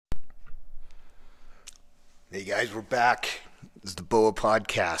Hey guys, we're back. This is the BOA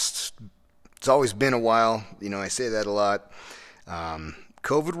podcast. It's always been a while. I say that a lot.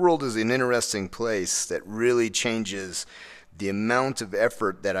 COVID world is an interesting place that really changes the amount of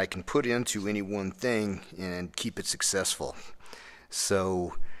effort that I can put into any one thing and keep it successful.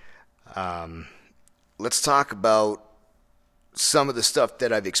 So, let's talk about some of the stuff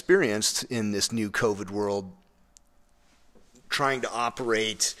that I've experienced in this new COVID world, trying to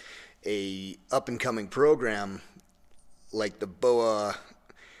operate a up and coming program like the BOA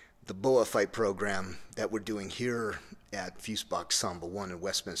fight program that we're doing here at Fusebox Samba 1 in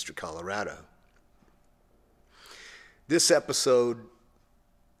Westminster, Colorado. This episode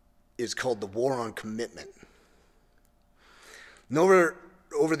is called The War on Commitment. And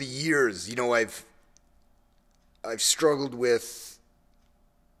over the years, I've struggled with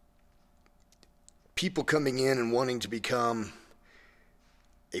people coming in and wanting to become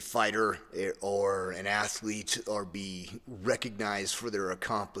a fighter or an athlete or be recognized for their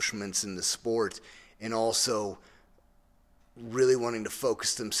accomplishments in the sport, and also really wanting to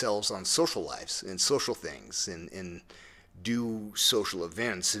focus themselves on social lives and social things and do social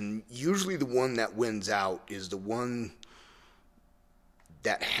events. And usually the one that wins out is the one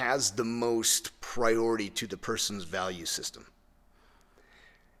that has the most priority to the person's value system.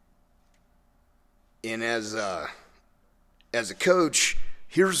 And as a coach,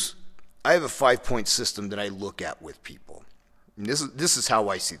 I have a 5-point system that I look at with people. And this is how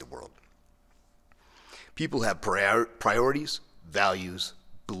I see the world. People have priorities, values,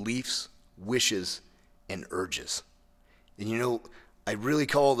 beliefs, wishes, and urges. And I really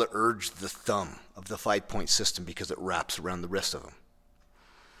call the urge the thumb of the 5-point system because it wraps around the rest of them.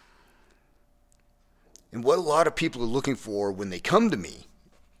 And what a lot of people are looking for when they come to me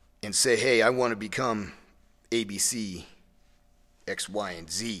and say, hey, I want to become ABC, X, Y, and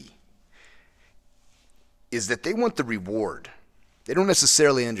Z, is that they want the reward. They don't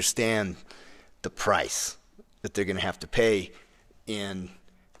necessarily understand the price that they're going to have to pay in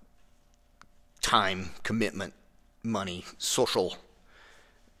time, commitment, money, social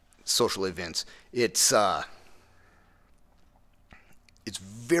events. It's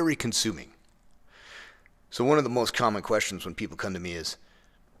very consuming. So one of the most common questions when people come to me is,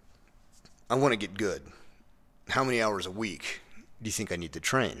 I want to get good. How many hours a week do you think I need to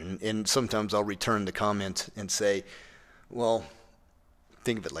train? And sometimes I'll return the comment and say, well,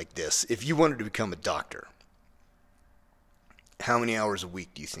 think of it like this. If you wanted to become a doctor, how many hours a week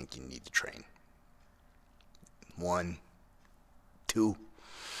do you think you need to train? 1, 2?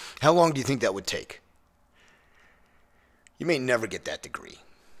 How long do you think that would take? You may never get that degree.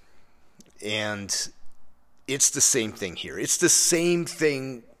 And it's the same thing here. It's the same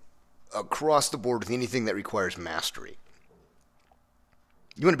thing across the board with anything that requires mastery.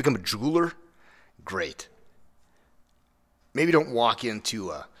 You want to become a jeweler? Great. Maybe don't walk into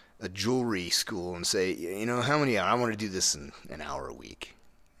a jewelry school and say, how many hours? I want to do this in an hour a week.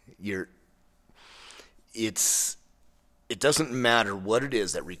 It doesn't matter what it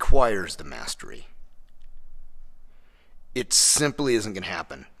is that requires the mastery. It simply isn't going to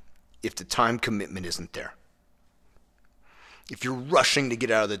happen if the time commitment isn't there. If you're rushing to get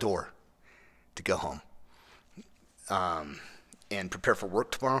out of the door to go home, and prepare for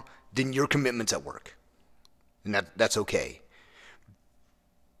work tomorrow, then your commitment's at work. And that's okay.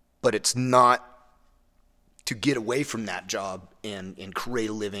 But it's not to get away from that job and create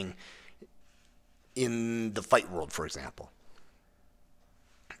a living in the fight world, for example.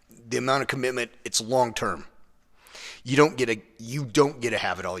 The amount of commitment, it's long term. You don't get to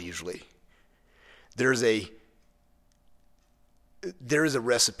have it all usually. There is a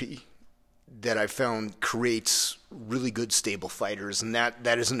recipe that I found creates really good, stable fighters, and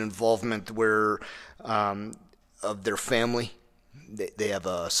that is an involvement where of their family. They have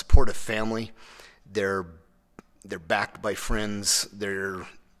a supportive family. They're backed by friends. They're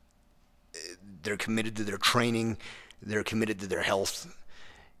committed to their training. They're committed to their health,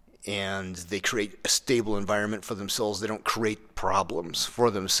 and they create a stable environment for themselves. They don't create problems for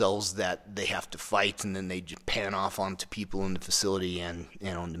themselves that they have to fight, and then they just pan off onto people in the facility and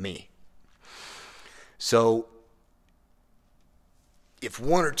onto me. So if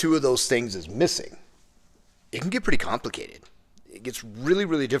one or two of those things is missing, it can get pretty complicated. It gets really,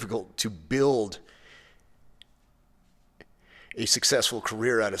 really difficult to build a successful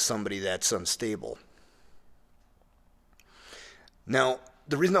career out of somebody that's unstable. Now,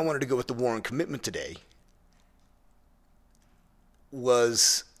 the reason I wanted to go with the war on commitment today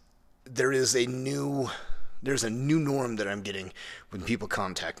was there's a new norm that I'm getting when people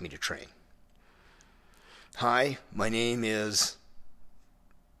contact me to train. Hi, my name is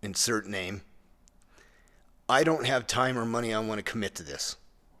insert name. I don't have time or money I want to commit to this.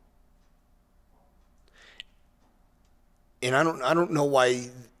 And I don't know why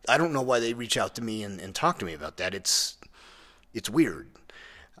they reach out to me and talk to me about that. It's weird.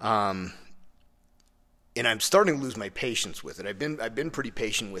 And I'm starting to lose my patience with it. I've been pretty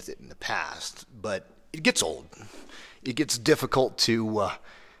patient with it in the past, but it gets old. It gets difficult to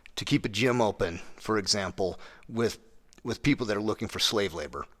keep a gym open, for example, with people that are looking for slave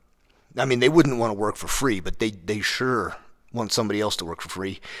labor. I mean, they wouldn't want to work for free, but they sure want somebody else to work for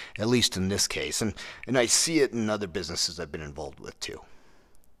free, at least in this case. And I see it in other businesses I've been involved with too.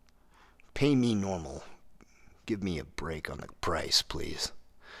 Pay me normal. Give me a break on the price, please.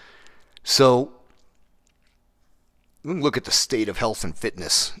 So, look at the state of health and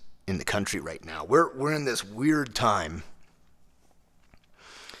fitness in the country right now. We're in this weird time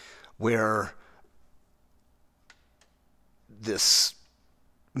where this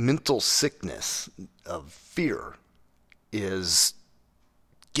mental sickness of fear is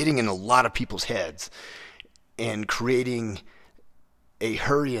getting in a lot of people's heads and creating a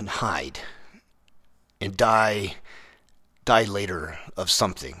hurry and hide and die later of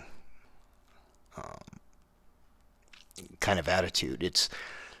something kind of attitude.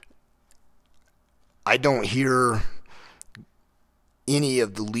 I don't hear any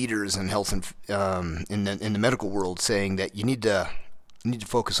of the leaders in health and in the medical world saying that you need to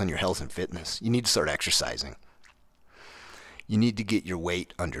focus on your health and fitness. You need to start exercising. You need to get your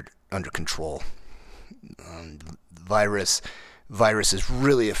weight under control. Virus is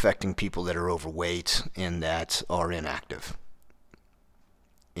really affecting people that are overweight and that are inactive.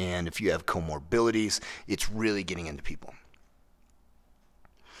 And if you have comorbidities, it's really getting into people.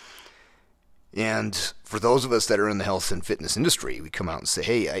 And for those of us that are in the health and fitness industry, we come out and say,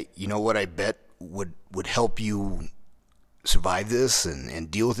 hey, you know what I bet would help you survive this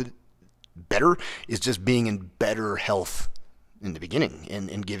and deal with it better is just being in better health in the beginning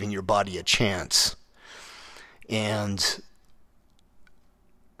and giving your body a chance. And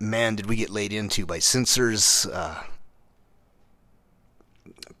man, did we get laid into by censors,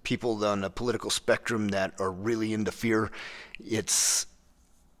 people on the political spectrum that are really into fear. It's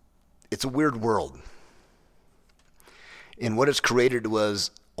a weird world. And what it's created was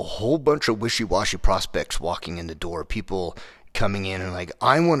a whole bunch of wishy-washy prospects walking in the door, people coming in and like,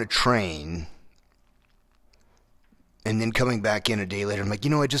 I want to train. And then coming back in a day later, I'm like,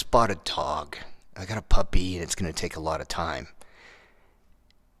 I just bought a dog. I got a puppy, and it's going to take a lot of time.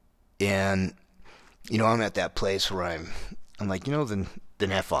 And, I'm at that place where I'm like, then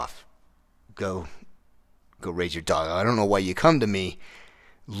F off. Go raise your dog. I don't know why you come to me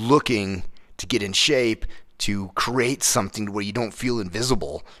looking to get in shape, to create something where you don't feel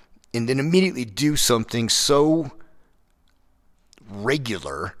invisible, and then immediately do something so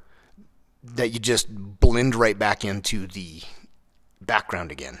regular that you just blend right back into the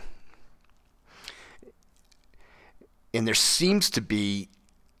background again. And there seems to be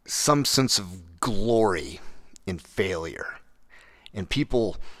some sense of glory in failure. And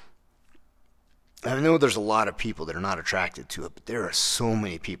people, I know there's a lot of people that are not attracted to it, but there are so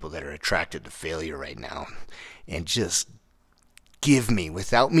many people that are attracted to failure right now. And just give me,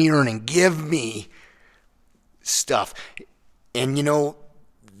 without me earning, give me stuff. And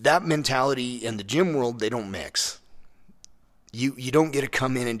that mentality in the gym world, they don't mix. You don't get to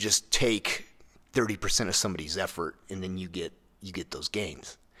come in and just take 30% of somebody's effort and then you get those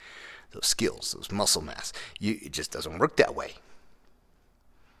gains, those skills, those muscle mass. It just doesn't work that way.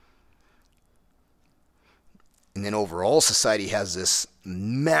 And then overall, society has this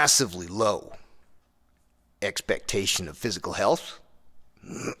massively low expectation of physical health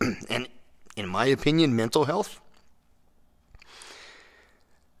and, in my opinion, mental health.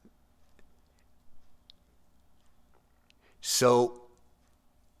 So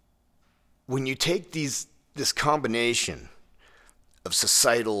when you take this combination of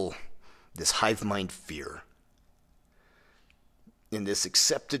societal, this hive mind fear, in this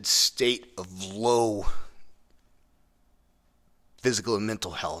accepted state of low physical and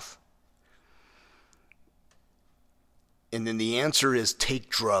mental health, and then the answer is take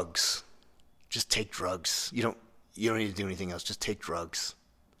drugs. Just take drugs. You don't need to do anything else. Just take drugs.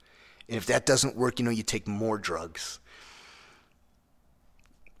 And if that doesn't work, you take more drugs.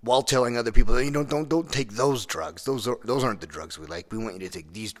 While telling other people, don't take those drugs. Those aren't the drugs we like. We want you to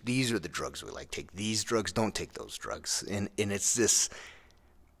take these. These are the drugs we like. Take these drugs. Don't take those drugs. And it's this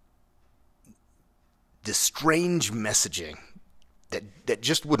strange messaging that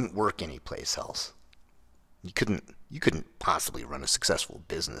just wouldn't work anyplace else. You couldn't possibly run a successful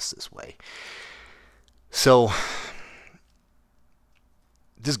business this way. So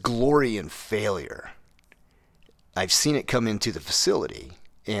this glory in failure I've seen it come into the facility,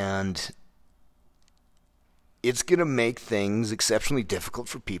 and it's going to make things exceptionally difficult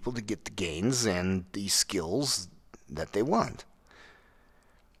for people to get the gains and the skills that they want.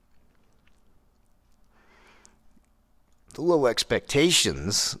 The low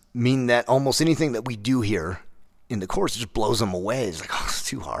expectations mean that almost anything that we do here in the course just blows them away. It's like, oh, it's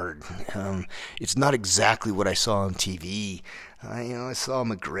too hard. It's not exactly what I saw on TV. I saw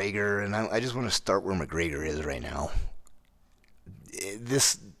McGregor, and I just want to start where McGregor is right now.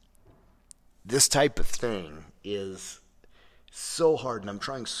 This type of thing is so hard, and I'm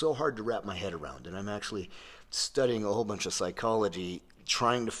trying so hard to wrap my head around it. I'm actually studying a whole bunch of psychology,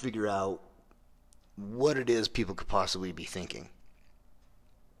 trying to figure out what it is people could possibly be thinking,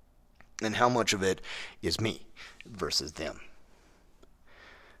 and how much of it is me versus them.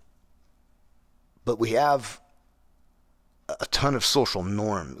 But we have a ton of social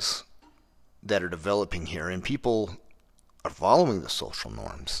norms that are developing here, and people are following the social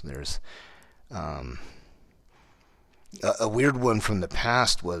norms. There's a weird one from the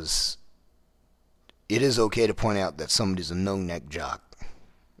past was, it is okay to point out that somebody's a no-neck jock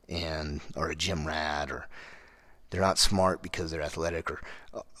or a gym rat, or they're not smart because they're athletic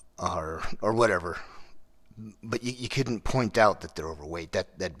or whatever. But you couldn't point out that they're overweight.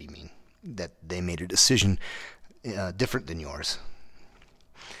 That'd be mean. That they made a decision different than yours,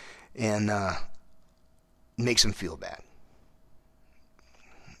 and makes them feel bad.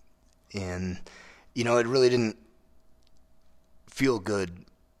 And it really didn't feel good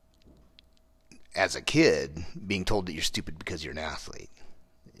as a kid being told that you're stupid because you're an athlete.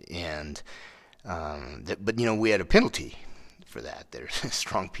 And but we had a penalty for that. There's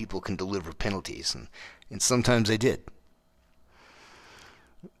strong people can deliver penalties, and sometimes they did.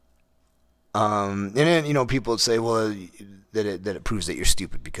 And then people would say, well, that it proves that you're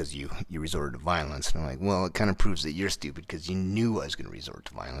stupid because you resorted to violence. And I'm like, well, it kind of proves that you're stupid because you knew I was going to resort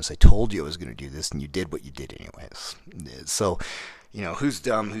to violence. I told you I was going to do this, and you did what you did anyways. So, who's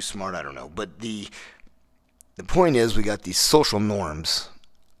dumb, who's smart, I don't know. But the point is, we got these social norms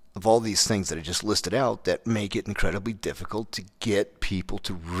of all these things that I just listed out that make it incredibly difficult to get people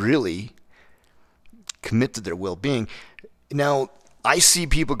to really commit to their well-being. Now, I see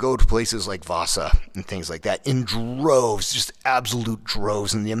people go to places like Vasa and things like that in droves, just absolute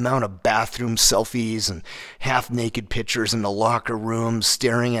droves, and the amount of bathroom selfies and half-naked pictures in the locker rooms,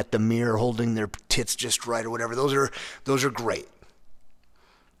 staring at the mirror, holding their tits just right or whatever. Those are great.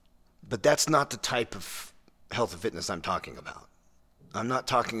 But that's not the type of health and fitness I'm talking about. I'm not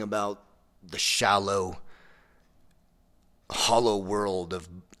talking about the shallow, hollow world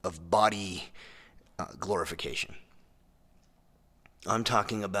of body glorification. I'm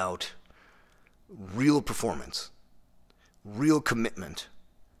talking about real performance, real commitment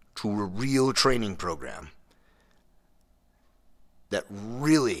to a real training program that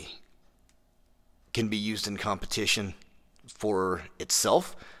really can be used in competition for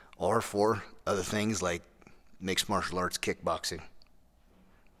itself or for other things like mixed martial arts, kickboxing,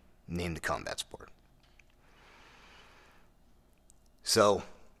 name the combat sport. So,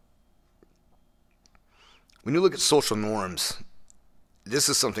 when you look at social norms, this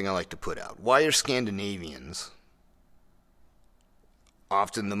is something I like to put out. Why are Scandinavians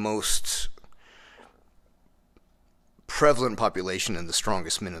often the most prevalent population and the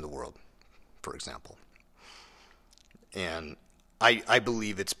strongest men in the world, for example? And I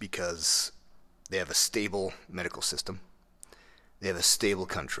believe it's because they have a stable medical system. They have a stable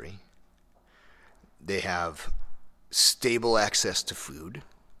country. They have stable access to food,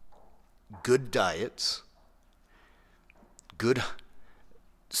 good diets, good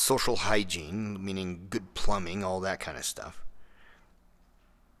social hygiene, meaning good plumbing, all that kind of stuff.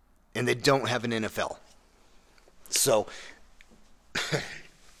 And they don't have an NFL. So,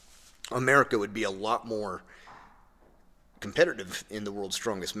 America would be a lot more competitive in the world's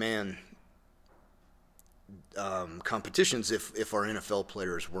strongest man competitions if our NFL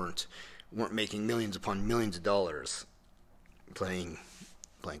players weren't making millions upon millions of dollars playing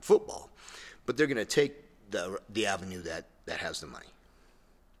football. But they're going to take the avenue that has the money.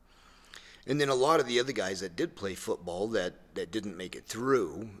 And then a lot of the other guys that did play football that didn't make it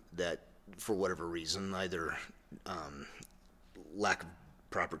through, that for whatever reason, either lack of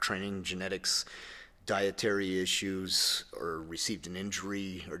proper training, genetics, dietary issues, or received an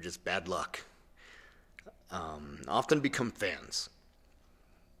injury, or just bad luck, often become fans.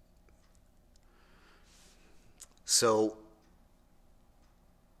 So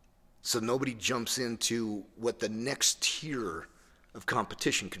nobody jumps into what the next tier of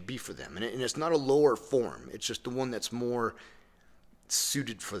competition could be for them. And it's not a lower form. It's just the one that's more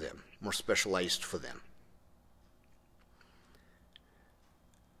suited for them, more specialized for them.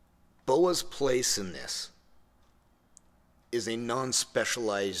 BOA's place in this is a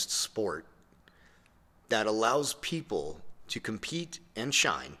non-specialized sport that allows people to compete and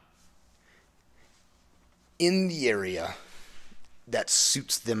shine in the area that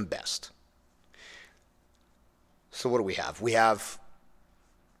suits them best. So what do we have? We have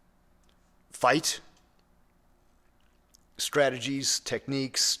fight, strategies,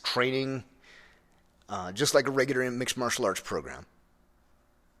 techniques, training, just like a regular mixed martial arts program.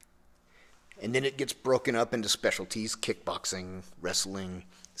 And then it gets broken up into specialties: kickboxing, wrestling,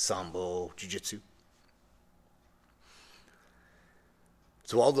 sambo, jiu-jitsu.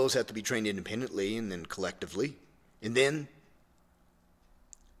 So all those have to be trained independently and then collectively. And then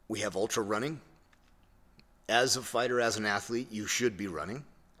we have ultra running. As a fighter, as an athlete, you should be running.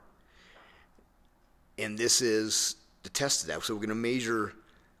 And this is the test of that. So we're going to measure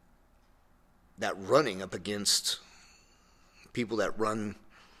that running up against people that run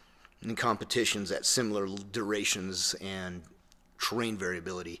in competitions at similar durations and terrain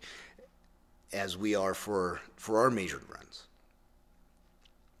variability as we are for our measured runs.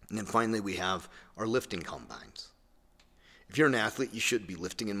 And then finally, we have our lifting combines. If you're an athlete, you should be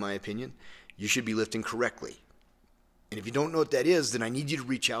lifting, in my opinion. You should be lifting correctly. And if you don't know what that is, then I need you to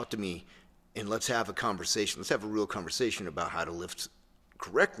reach out to me and let's have a conversation. Let's have a real conversation about how to lift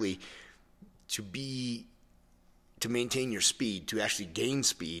correctly to maintain your speed, to actually gain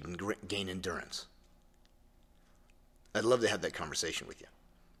speed and gain endurance. I'd love to have that conversation with you.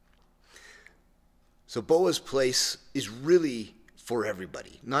 So BOA's place is really for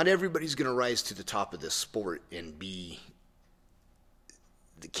everybody. Not everybody's going to rise to the top of this sport and be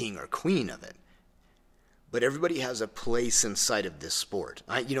the king or queen of it. But everybody has a place inside of this sport.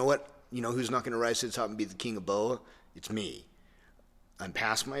 You know what? You know who's not going to rise to the top and be the king of BOA? It's me. I'm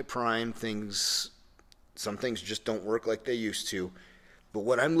past my prime. Some things just don't work like they used to. But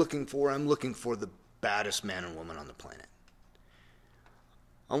what I'm looking for the baddest man and woman on the planet.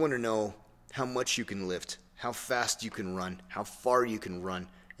 I want to know how much you can lift, how fast you can run, how far you can run,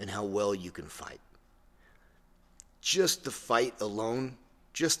 and how well you can fight. Just the fight alone,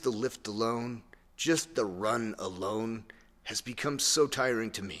 just the lift alone, just the run alone has become so tiring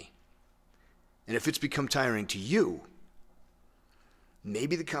to me. And if it's become tiring to you,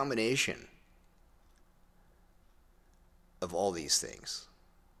 maybe the combination of all these things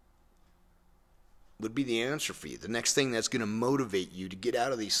would be the answer for you. The next thing that's going to motivate you to get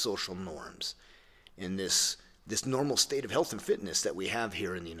out of these social norms and this normal state of health and fitness that we have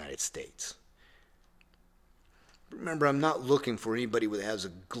here in the United States. Remember, I'm not looking for anybody that has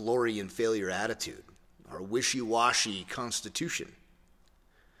a glory and failure attitude or a wishy-washy constitution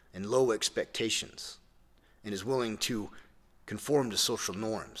and low expectations and is willing to conform to social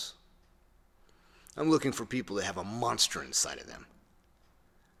norms. I'm looking for people that have a monster inside of them.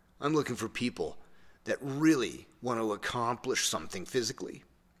 I'm looking for people that really want to accomplish something physically,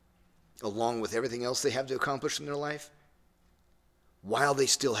 along with everything else they have to accomplish in their life, while they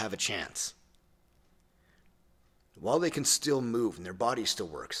still have a chance. While they can still move and their body still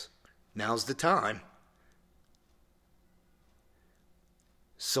works. Now's the time.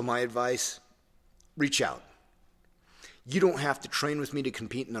 So my advice, reach out. You don't have to train with me to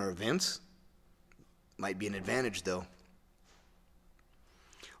compete in our events. Might be an advantage, though.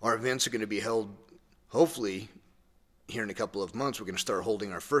 Our events are going to be held, hopefully, here in a couple of months. We're going to start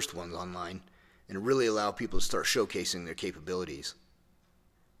holding our first ones online and really allow people to start showcasing their capabilities.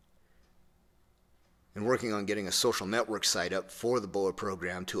 And working on getting a social network site up for the BOA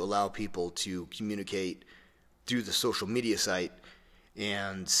program to allow people to communicate through the social media site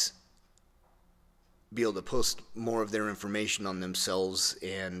and be able to post more of their information on themselves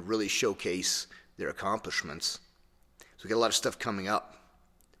and really showcase their accomplishments. So we got a lot of stuff coming up.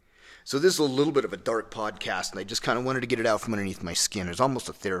 So this is a little bit of a dark podcast, and I just kind of wanted to get it out from underneath my skin. It's almost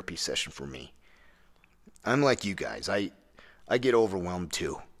a therapy session for me. I'm like you guys. I get overwhelmed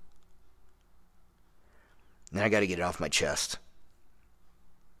too. And I got to get it off my chest.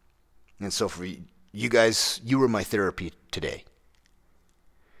 And so for you guys, you were my therapy today.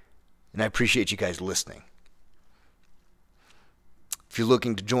 And I appreciate you guys listening. If you're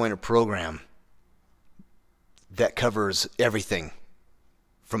looking to join a program that covers everything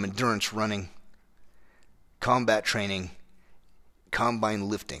from endurance running, combat training, combine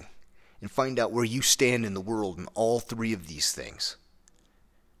lifting, and find out where you stand in the world in all three of these things,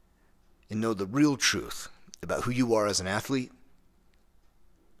 and know the real truth about who you are as an athlete,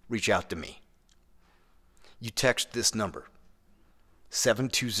 reach out to me. You text this number,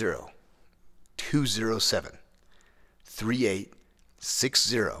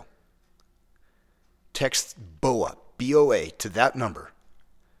 720-207-3860. Text BOA, B-O-A, to that number,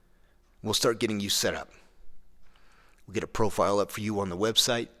 We'll start getting you set up. We'll get a profile up for you on the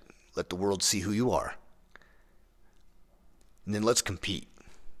website. Let the world see who you are. And then let's compete.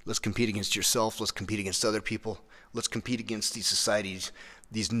 Let's compete against yourself. Let's compete against other people. Let's compete against these societies,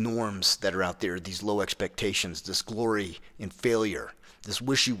 these norms that are out there, these low expectations, this glory in failure, this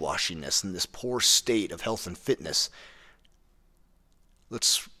wishy-washiness, and this poor state of health and fitness.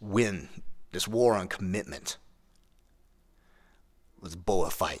 Let's win this war on commitment with BOA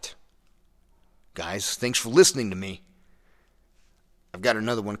Fight. Guys, thanks for listening to me. I've got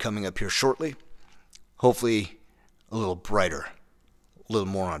another one coming up here shortly. Hopefully a little brighter, a little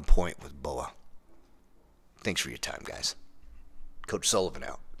more on point with BOA. Thanks for your time, guys. Coach Sullivan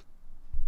out.